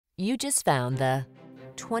You just found the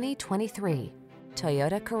 2023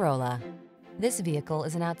 Toyota Corolla. This vehicle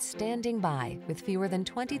is an outstanding buy with fewer than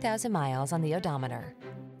 20,000 miles on the odometer.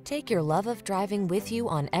 Take your love of driving with you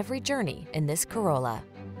on every journey in this Corolla.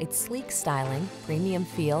 Its sleek styling, premium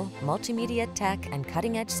feel, multimedia tech, and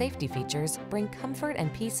cutting-edge safety features bring comfort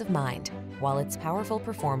and peace of mind, while its powerful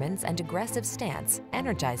performance and aggressive stance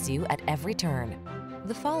energize you at every turn.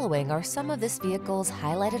 The following are some of this vehicle's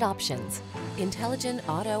highlighted options: intelligent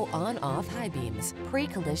auto on-off high beams,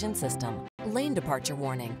 pre-collision system, lane departure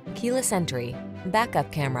warning, keyless entry,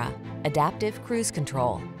 backup camera, adaptive cruise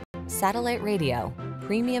control, satellite radio,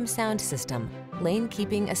 premium sound system, lane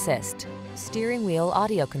keeping assist, steering wheel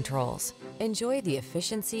audio controls. Enjoy the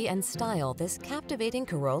efficiency and style this captivating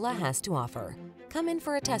Corolla has to offer. Come in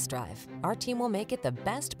for a test drive. Our team will make it the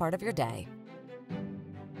best part of your day.